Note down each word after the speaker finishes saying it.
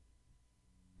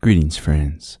Greetings,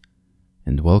 friends,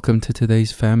 and welcome to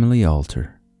today's Family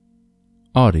Altar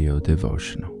audio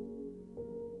devotional.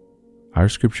 Our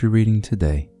scripture reading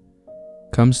today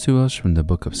comes to us from the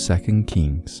book of 2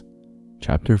 Kings,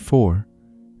 chapter 4,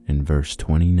 and verse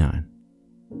 29.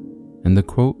 And the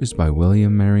quote is by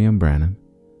William Marion Branham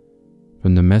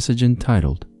from the message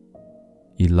entitled,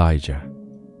 Elijah.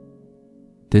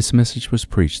 This message was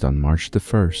preached on March the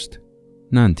 1st,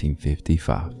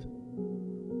 1955.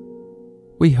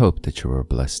 We hope that you are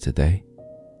blessed today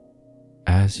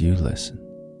as you listen.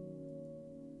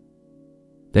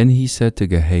 Then he said to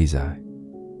Gehazi,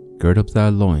 Gird up thy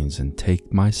loins and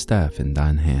take my staff in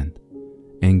thine hand,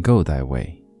 and go thy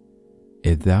way.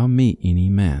 If thou meet any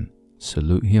man,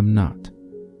 salute him not,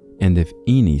 and if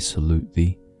any salute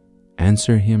thee,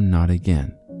 answer him not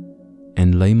again,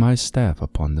 and lay my staff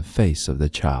upon the face of the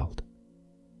child.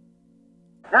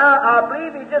 Now, I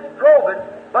believe he just drove it,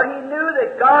 but he knew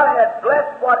that God had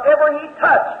blessed whatever he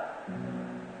touched.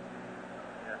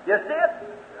 You see it?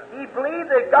 He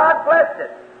believed that God blessed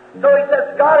it. So he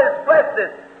says, God has blessed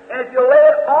it. And if you lay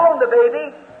it on the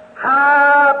baby,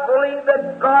 I believe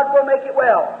that God will make it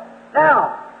well.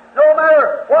 Now, no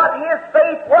matter what his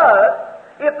faith was,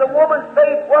 if the woman's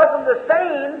faith wasn't the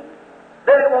same,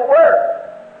 then it won't work.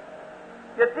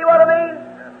 You see what I mean?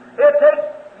 It takes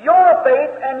your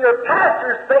faith and your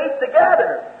pastor's faith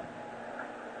together.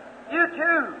 You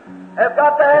too have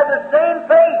got to have the same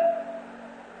faith.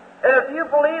 And if you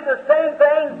believe the same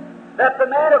thing that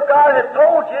the man of God has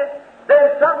told you,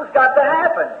 then something's got to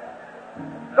happen.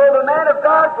 So the man of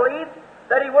God believed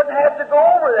that he wouldn't have to go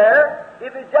over there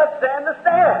if he just stand the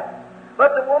staff.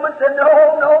 But the woman said, no,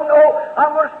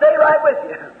 I'm going to stay right with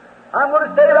you. I'm going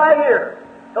to stay right here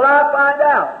till I find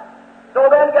out. So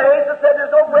then Gehazi said,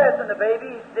 there's no breath in the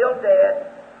baby, he's still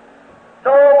dead. So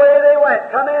away they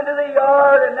went, come into the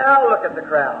yard, and now look at the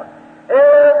crowd.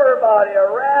 Everybody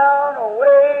around,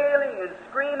 wailing and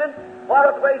screaming. What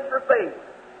a place for faith.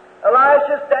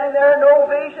 Elisha standing there, no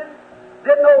vision,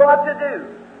 didn't know what to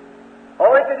do.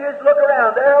 All he could do is look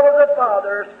around. There was the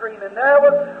father screaming. There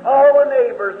was all the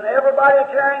neighbors and everybody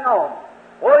carrying on.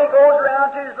 Well, he goes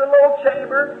around to his little old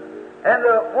chamber, and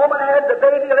the woman had the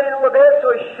baby laying on the bed,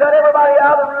 so he shut everybody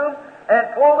out of the room and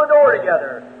pulled the door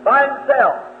together by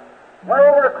himself. Went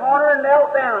over the corner and knelt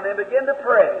down and began to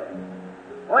pray.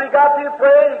 When he got through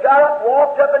praying, he got up,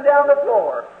 walked up and down the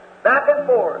floor, back and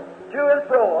forth, to and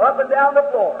fro, up and down the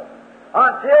floor,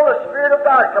 until the Spirit of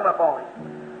God come upon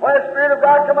him. When the Spirit of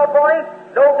God come upon him,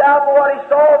 no doubt but what he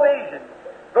saw a vision.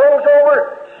 Goes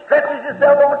over, stretches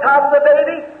himself on top of the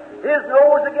baby, his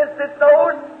nose against its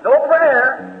nose, no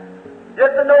prayer.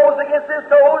 Just the nose against his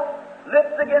nose,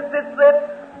 lips against its lips,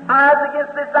 eyes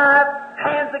against its eyes,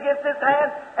 hands against its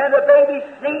hands, and the baby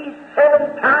sneezed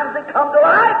 7 times and come to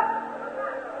life.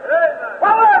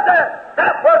 What was that?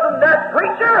 That wasn't that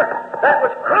preacher. That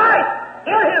was Christ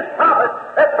in his prophet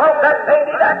that brought that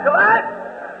baby back to life.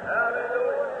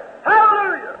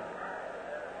 Hallelujah!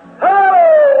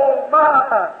 Oh,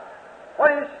 my!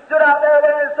 When he stood out there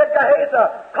and said, Gehazi,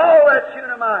 call that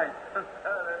Shunammite.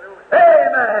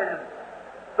 Amen!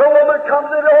 The woman comes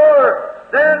to the door.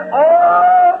 Then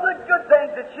all the good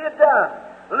things that she had done,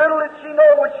 little did she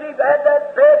know when she had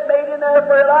that bed made in there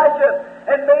for Elijah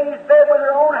and made his bed with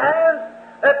her own hands,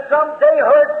 that someday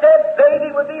her dead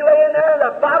baby would be laying there and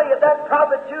the body of that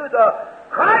prophet too, the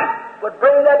Christ, would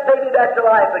bring that baby back to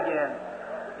life again.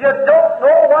 You don't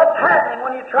know what's happening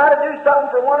when you try to do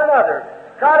something for one another.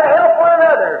 Try to help one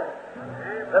another.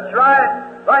 That's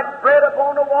right. Like bread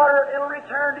upon the water, it'll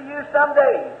return to you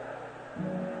someday.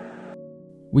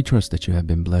 We trust that you have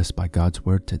been blessed by God's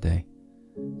Word today.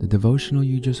 The devotional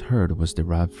you just heard was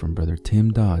derived from Brother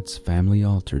Tim Dodd's Family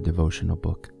Altar devotional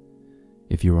book.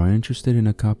 If you are interested in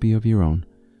a copy of your own,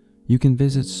 you can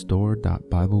visit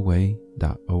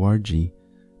store.bibleway.org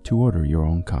to order your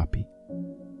own copy.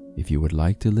 If you would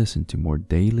like to listen to more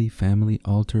daily Family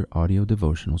Altar audio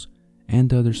devotionals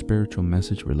and other spiritual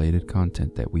message-related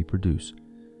content that we produce,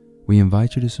 we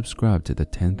invite you to subscribe to the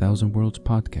 10,000 Worlds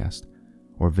podcast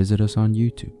or visit us on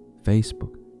YouTube,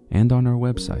 Facebook, and on our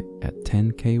website at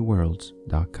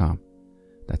 10kworlds.com.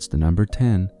 That's the number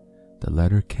 10, the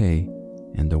letter K,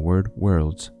 and the word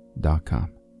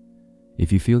worlds.com.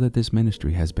 If you feel that this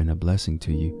ministry has been a blessing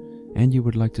to you and you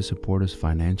would like to support us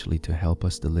financially to help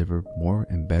us deliver more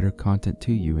and better content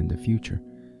to you in the future,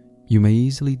 you may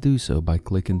easily do so by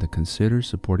clicking the Consider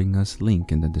Supporting Us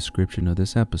link in the description of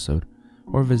this episode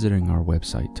or visiting our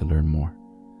website to learn more.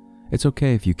 It's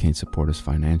okay if you can't support us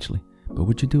financially, but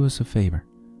would you do us a favor?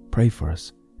 Pray for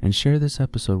us and share this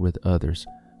episode with others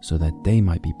so that they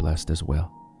might be blessed as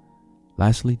well.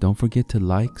 Lastly, don't forget to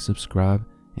like, subscribe,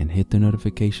 and hit the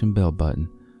notification bell button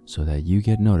so that you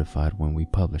get notified when we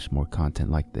publish more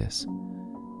content like this.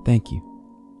 Thank you,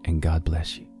 and God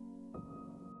bless you.